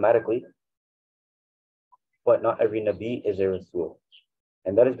automatically, but not every Nabi is a Rasul.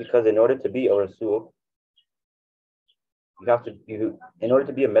 And that is because in order to be a Rasul, in order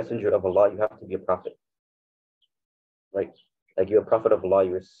to be a messenger of Allah, you have to be a prophet. Right? Like you're a prophet of Allah,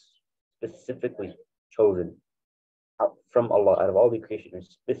 you're specifically chosen from Allah. Out of all the creation, you're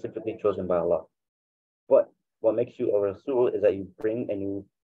specifically chosen by Allah. But what makes you a Rasul is that you bring a new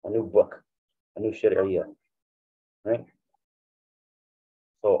book, a new Sharia. Right?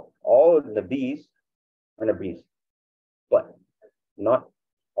 So all Nabis are Nabis, but not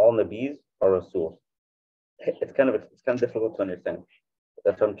all Nabis are Rasul. It's kind of difficult to understand.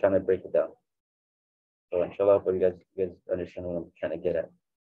 That's why I'm trying to break it down. So inshallah, but you guys understand what I'm trying to get at.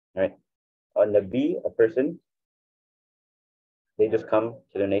 All right? A Nabi, a person, they just come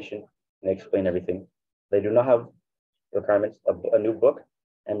to their nation and they explain everything. They do not have requirements of a new book,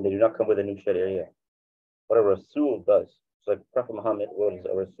 and they do not come with a new Sharia. What a Rasul does. So like Prophet Muhammad was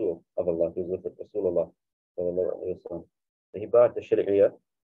a Rasul of Allah. He was with Rasulullah. So he brought the Sharia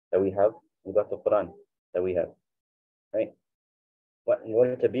that we have. He brought the Quran that we have. Right? But in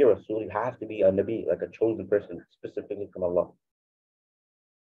order to be a Rasul, you have to be a Nabi, like a chosen person, specifically from Allah.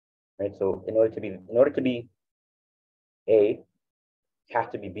 Right? So in order to be A, you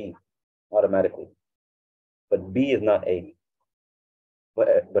have to be B automatically. But B is not A. But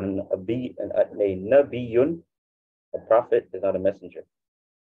a Nabiyun, a prophet, is not a messenger.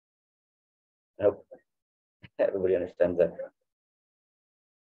 I hope everybody understands that.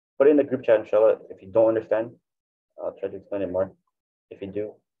 Put it in the group chat, inshallah. If you don't understand, I'll try to explain it more. If you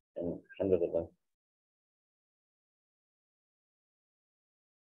do, and alhamdulillah.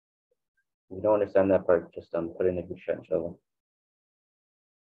 If you don't understand that part, just put it in the group chat, inshallah.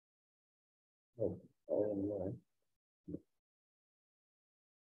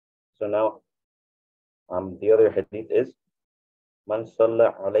 So now, the other hadith is Man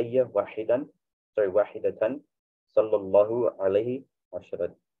salla alayya wahidatan sallallahu alayhi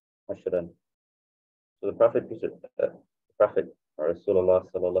ashran. So the Prophet or Rasulullah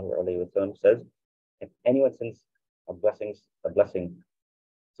sallallahu alayhi wa sallam says, if anyone sends a blessing,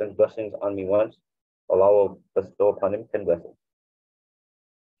 sends blessings on me once, Allah will bestow upon him 10 blessings.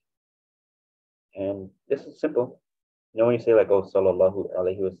 And this is simple. You know when you say like, oh, sallallahu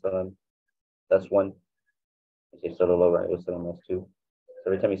alayhi wasallam, that's one. You say sallallahu alayhi wasallam, that's two.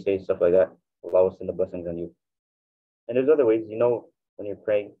 So every time you say stuff like that, Allah will send the blessings on you. And there's other ways, you know, when you're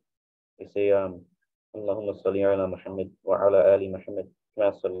praying, you say, Allahumma salli ala Muhammad wa ala ali Muhammad,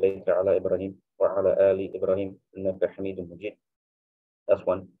 kama sallayta ala Ibrahim wa ala ali Ibrahim, innaka hamidun majid. That's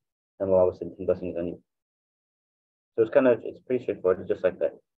one. And Allah will send 10 blessings on you. So it's pretty straightforward, it's just like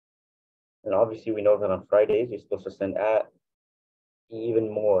that. And obviously we know that on Fridays, you're supposed to send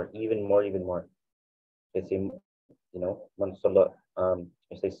even more. They say, you know, man salla,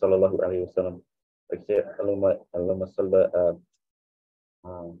 you say sallallahu alayhi wa sallam, or you say Allahumma salla,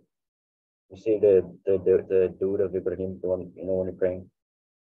 you say the dude of Ibrahim, the one, you know, when you're praying,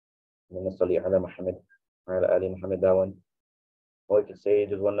 Allahumma salli ala Muhammad, wa ala ali Muhammad, that one. Or you could say,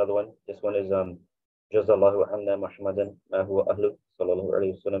 there's one other one. This one is, Jazallahu anna Muhammadan ma huwa ahlu, sallallahu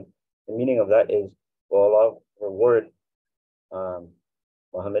alayhi wa sallam. The meaning of that is, well, Allah reward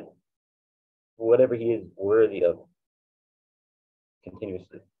Muhammad whatever he is worthy of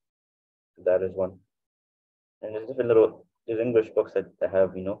continuously. That is one. And there's English books that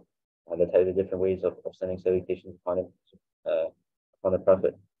have, you know, that have the different ways of sending salutations upon him, upon the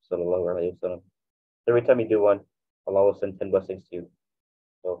Prophet, sallallahu alayhi wa sallam. Every time you do one, Allah will send 10 blessings to you.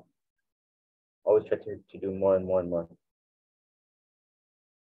 So always try to do more and more and more.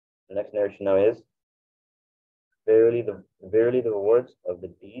 The next narration now is, verily the rewards of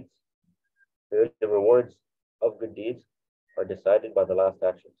good deeds are decided by the last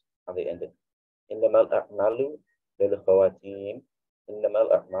actions, how they ended. Innamal a'malu bil khawatim. Innamal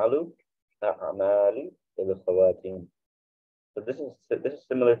a'malu bil khawatim. So this is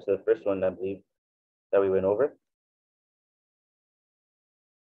similar to the first one, I believe, that we went over.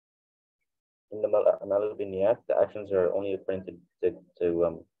 Innamal a'malu bin niyat. The actions are only according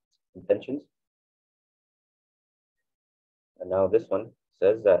to intentions. And now this one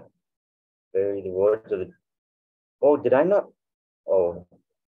says that very the words of the. Oh, did I not? Oh,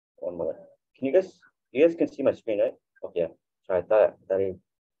 one more. You guys can see my screen, right? Okay, sorry, I thought I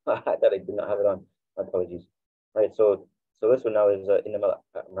did not have it on. My apologies. All right, so this one now is innamal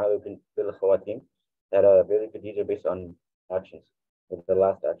a'malu bil khawatim, that very good deeds are based on actions, with the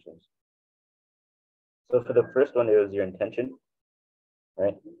last actions. So for the first one, it was your intention,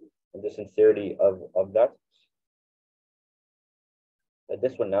 right? And the sincerity of that. But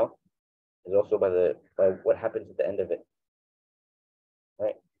this one now is also by what happens at the end of it,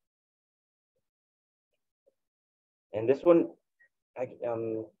 right? And this one, it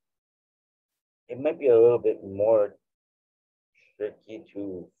might be a little bit more tricky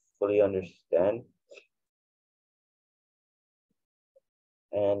to fully understand.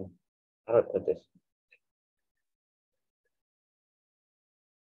 And how do I put this?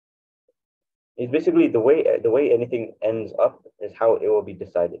 It's basically the way anything ends up is how it will be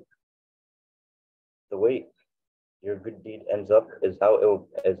decided. The way your good deed ends up is how it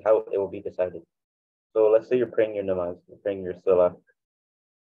will be decided. So let's say you're praying your namaz, you're praying your salah,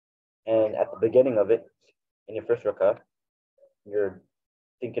 and at the beginning of it, in your first rak'ah, you're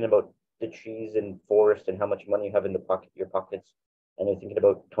thinking about the trees and forest and how much money you have in your pockets, and you're thinking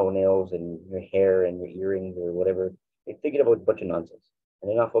about toenails and your hair and your earrings or whatever. You're thinking about a bunch of nonsense,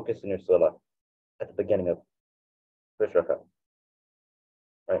 and you're not focused on your salah at the beginning of first rak'ah,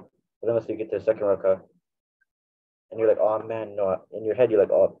 right? But then once you get to the second rak'ah, and you're like, oh man, no, in your head you're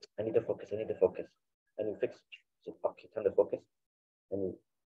like, oh, I need to focus, and you fix, so okay, time to focus, and you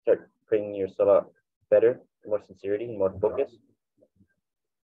start praying your salah better, more sincerity, more focus,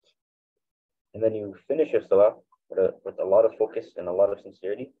 and then you finish your salah with a lot of focus and a lot of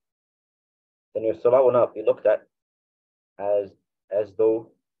sincerity. Then your salah will not be looked at as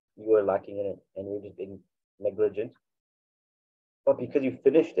though you were lacking in it and you're just being negligent, but because you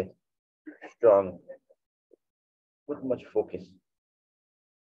finished it strong with much focus,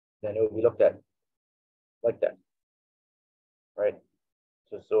 then it will be looked at like that, right?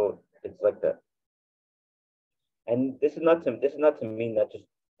 So it's like that. And this is not to mean that just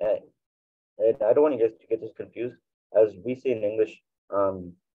I don't want you guys to get this confused, as we say in English,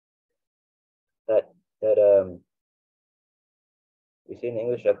 we say in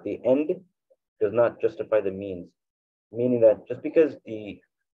English that the end does not justify the means, meaning that just because the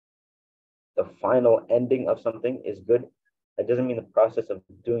final ending of something is good, that doesn't mean the process of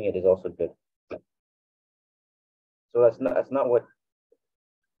doing it is also good. So that's not what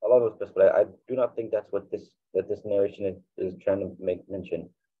Allah knows best, but I do not think that's what this narration is trying to make mention.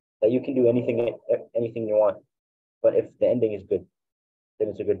 That you can do anything anything you want. But if the ending is good, then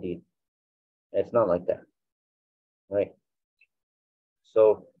it's a good deed. And it's not like that, right?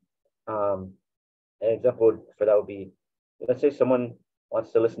 So, an example for that would be, let's say someone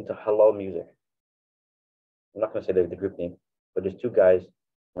wants to listen to halal music. I'm not going to say the group name, but there's two guys,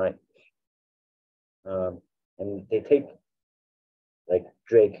 right? And they take like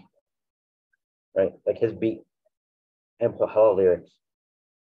Drake, right? Like his beat and put halal lyrics,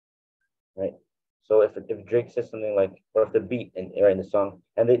 right? So if Drake says something like, or if the beat in the song,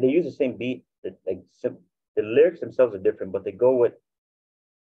 and they use the same beat, the lyrics themselves are different, but they go with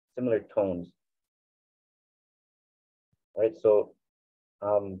similar tones, right? So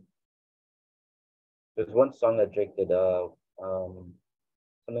there's one song that Drake did, something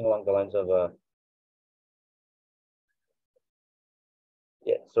along the lines of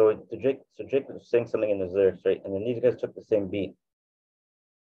so Drake was saying something in his lyrics, right? And then these guys took the same beat,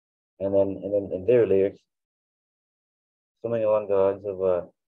 and then in their lyrics, something along the lines of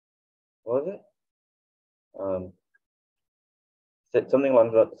what was it? Said something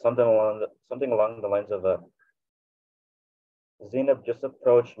along the lines of Zainab just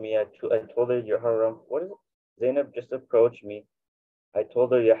approached me. I told her you're haram. What is it? Zainab just approached me. I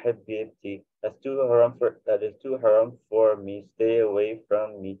told her ya habibti. That is too haram for me. Stay away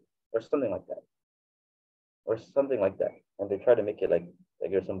from me, or something like that, And they try to make it like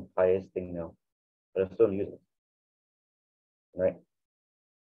there's some pious thing now, but it's still music, right?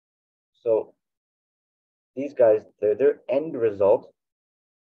 So these guys, their end result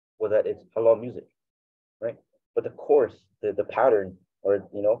was that it's halal music, right? But the course, the pattern, or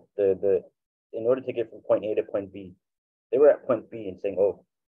the in order to get from point A to point B, they were at point B and saying, oh,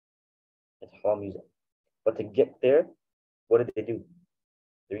 it's halal music. But to get there, what did they do?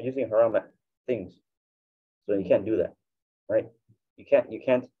 They're using haram things. So you can't do that, right? You can't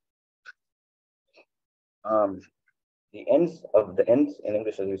the ends in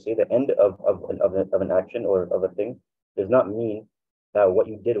English, as we say, the end of an action or of a thing does not mean that what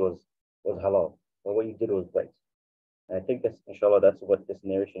you did was halal or what you did was right. And I think inshallah, that's what this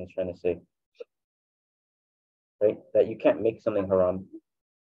narration is trying to say. Right? That you can't make something haram,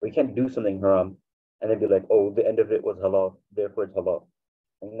 or you can't do something haram, and then be like, oh, the end of it was halal, therefore it's halal.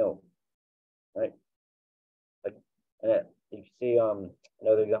 And no. Right? Like, you see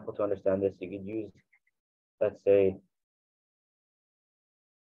another example to understand this, you could use, let's say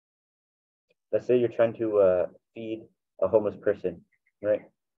you're trying to feed a homeless person, right?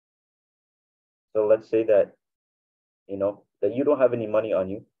 So let's say that that you don't have any money on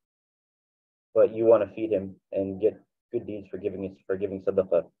you, but you want to feed him and get good deeds for giving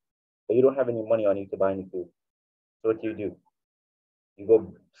sadaqah, but you don't have any money on you to buy any food. So what do? You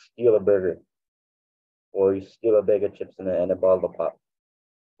go steal a burger, or you steal a bag of chips and a bottle of pop,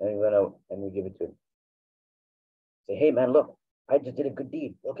 and you run out and you give it to him. Say, hey man, look, I just did a good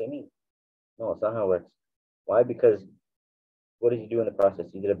deed. Look at me. No, it's not how it works. Why? Because what did you do in the process?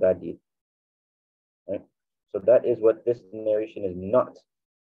 You did a bad deed, right? So that is what this narration is not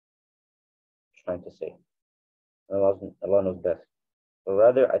trying to say. Allah knows best. But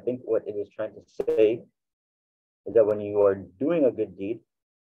rather, I think what it is trying to say is that when you are doing a good deed,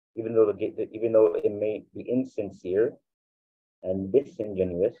 even though it may be insincere and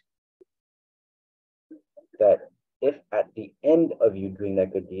disingenuous, that if at the end of you doing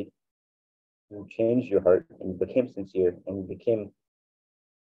that good deed, you changed your heart and you became sincere and you became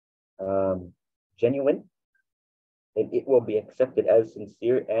genuine, then it will be accepted as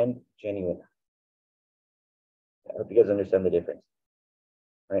sincere and genuine. I hope you guys understand the difference,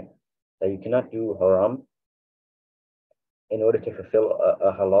 right? That you cannot do haram in order to fulfill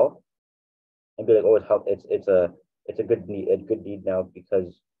a halal and be like, oh, it's a good deed now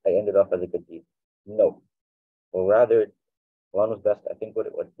because I ended off as a good deed. No, or rather, Allah knows best. I think what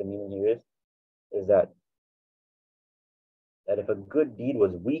the meaning here is that if a good deed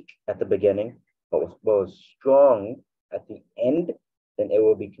was weak at the beginning but was strong at the end, then it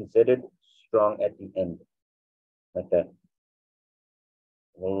will be considered strong at the end, like that.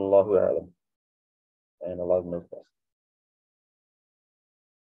 Wallahu a'lam, and Allah knows best.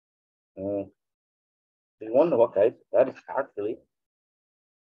 Do you want to know what, guys? That is actually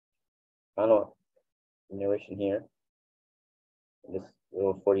narration here. This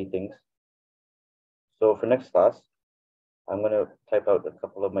little 40 things. So for next class, I'm gonna type out a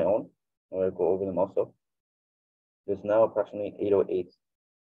couple of my own. I'm gonna go over them also. It's now approximately 8:08.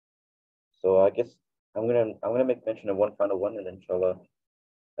 So I guess I'm gonna make mention of one final one, and then inshallah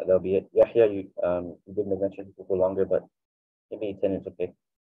that'll be it. Yahya, you did make mention to go longer, but maybe 10 is okay.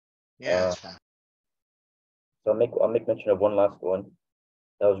 Yeah. So I'll make mention of one last one,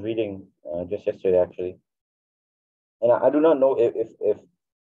 I was reading just yesterday actually, and I do not know if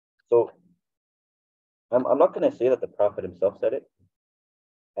so. I'm not going to say that the Prophet himself said it.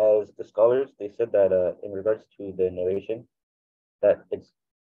 As the scholars, they said that in regards to the narration, that it's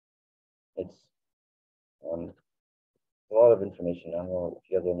a lot of information. I don't know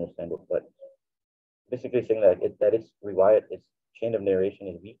if you guys understand it, but basically saying that it's riwayat, its chain of narration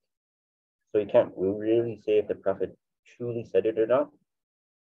is weak. So you can't really say if the Prophet truly said it or not.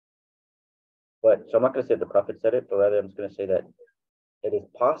 But so I'm not going to say the Prophet said it, but rather I'm just going to say that it is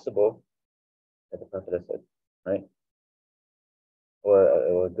possible that the Prophet has said, right?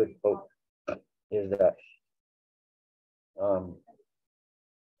 Or a good quote is that um,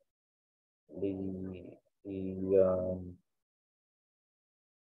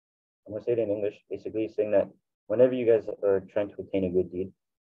 I'm gonna say it in English. Basically, saying that whenever you guys are trying to attain a good deed,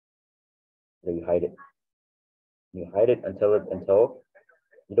 that you hide it. You hide it until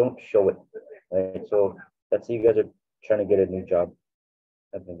you don't show it, right? So let's say you guys are trying to get a new job,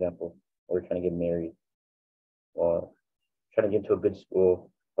 as an example, or trying to get married, or trying to get into a good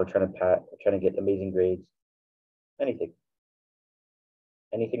school, or trying to get amazing grades, anything,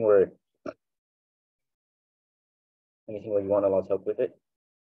 anything where anything where you want Allah's help with it.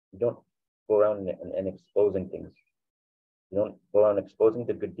 You don't go around and exposing things. You don't go around exposing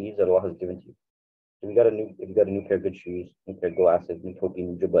the good deeds that Allah has given to you. So if you got a new pair of good shoes, new pair of glasses, new topi,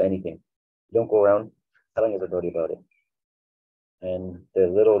 new jubba, anything, you don't go around telling everybody about it. And the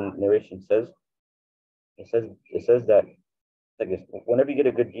little narration says that like this, whenever you get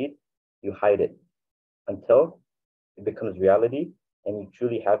a good deed, you hide it until it becomes reality and you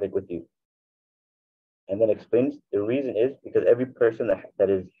truly have it with you. And then explains the reason is because every person that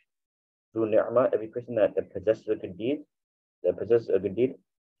is through ni'mah, every person that possesses a good deed,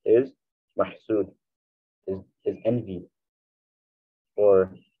 is mahsud, is envied,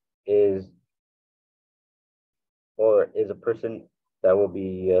 or is a person that will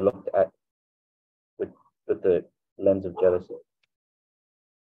be looked at with the lens of jealousy,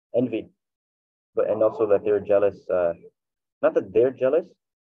 envied, and also that they're jealous. Not that they're jealous.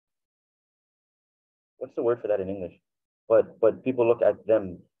 What's the word for that in English? But people look at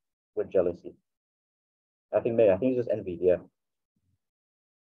them with jealousy. I think it's just envy. Yeah.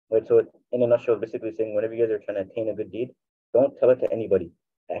 Right. So in a nutshell, basically saying whenever you guys are trying to attain a good deed, don't tell it to anybody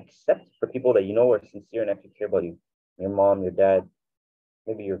except for people that you know are sincere and actually care about you. Your mom, your dad,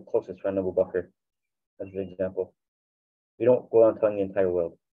 maybe your closest friend, Abu Bakr, as an example. You don't go around telling the entire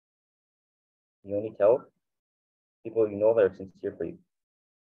world. You only tell people you know that are sincere for you.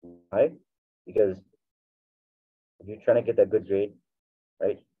 Right? Because if you're trying to get that good grade,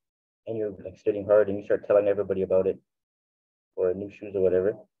 right, and you're like studying hard and you start telling everybody about it, or new shoes or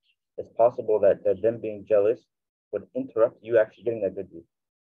whatever, it's possible that them being jealous would interrupt you actually getting that good grade.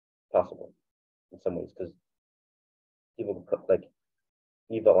 Possible in some ways, because people put like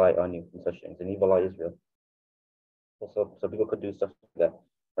evil eye on you and such things, and evil eye is real. So people could do stuff like that,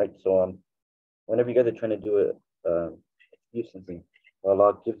 right? So whenever you guys are trying to do something,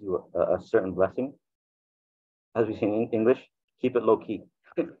 Allah gives you a certain blessing, as we say in English, keep it low key,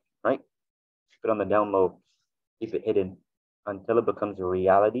 right? Keep it on the down low, keep it hidden until it becomes a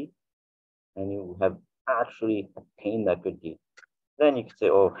reality, and you have actually attained that good deed. Then you can say,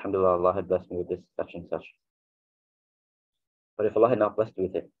 "Oh, alhamdulillah, Allah had blessed me with this, such and such." But if Allah had not blessed you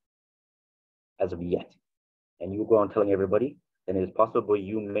with it as of yet, and you go on telling everybody, then it is possible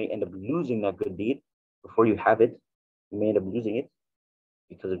you may end up losing that good deed before you have it. You may end up losing it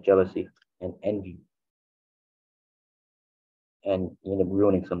because of jealousy and envy, and you end up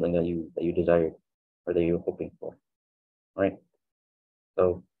ruining something that you desired or that you were hoping for, right?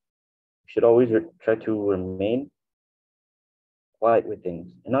 So you should always try to remain quiet with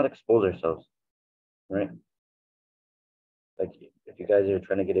things and not expose ourselves, right? Like if you guys are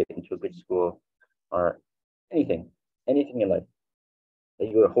trying to get it into a good school or anything in life that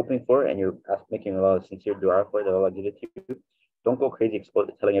you are hoping for and you're making a lot of sincere dua for that Allah gives it to you, don't go crazy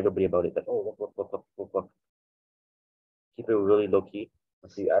telling everybody about it. Like, oh, look. Keep it really low key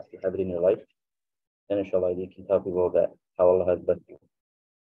until you actually have it in your life. Then inshallah you can tell people that how Allah has blessed you.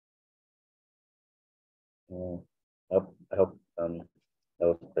 I hope that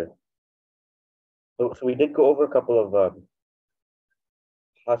was clear. So we did go over a couple of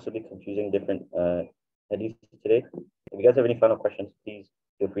possibly confusing different hadiths today. If you guys have any final questions, please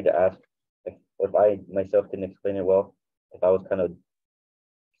feel free to ask. If I myself didn't explain it well, if I was kind of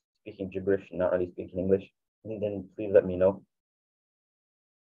speaking gibberish and not really speaking English, then please let me know.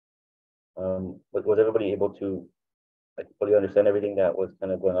 Was everybody able to fully understand everything that was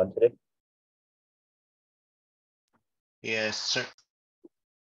kind of going on today? Yes, sir.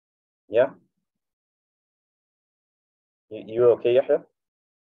 Yeah? You okay, Yahya?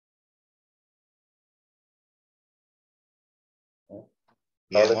 Yeah.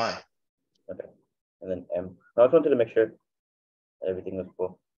 Yeah, Khalid? why? Okay. And then M. No, I just wanted to make sure everything was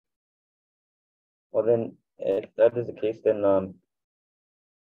cool. Well then, if that is the case, then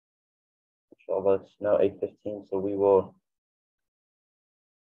inshallah, it's now 8:15, so we will.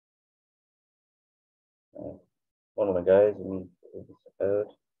 One of the guys, let me figure this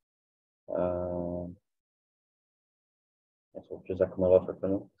out. So, Jazakumullah for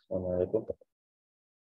coming. Assalamualaikum.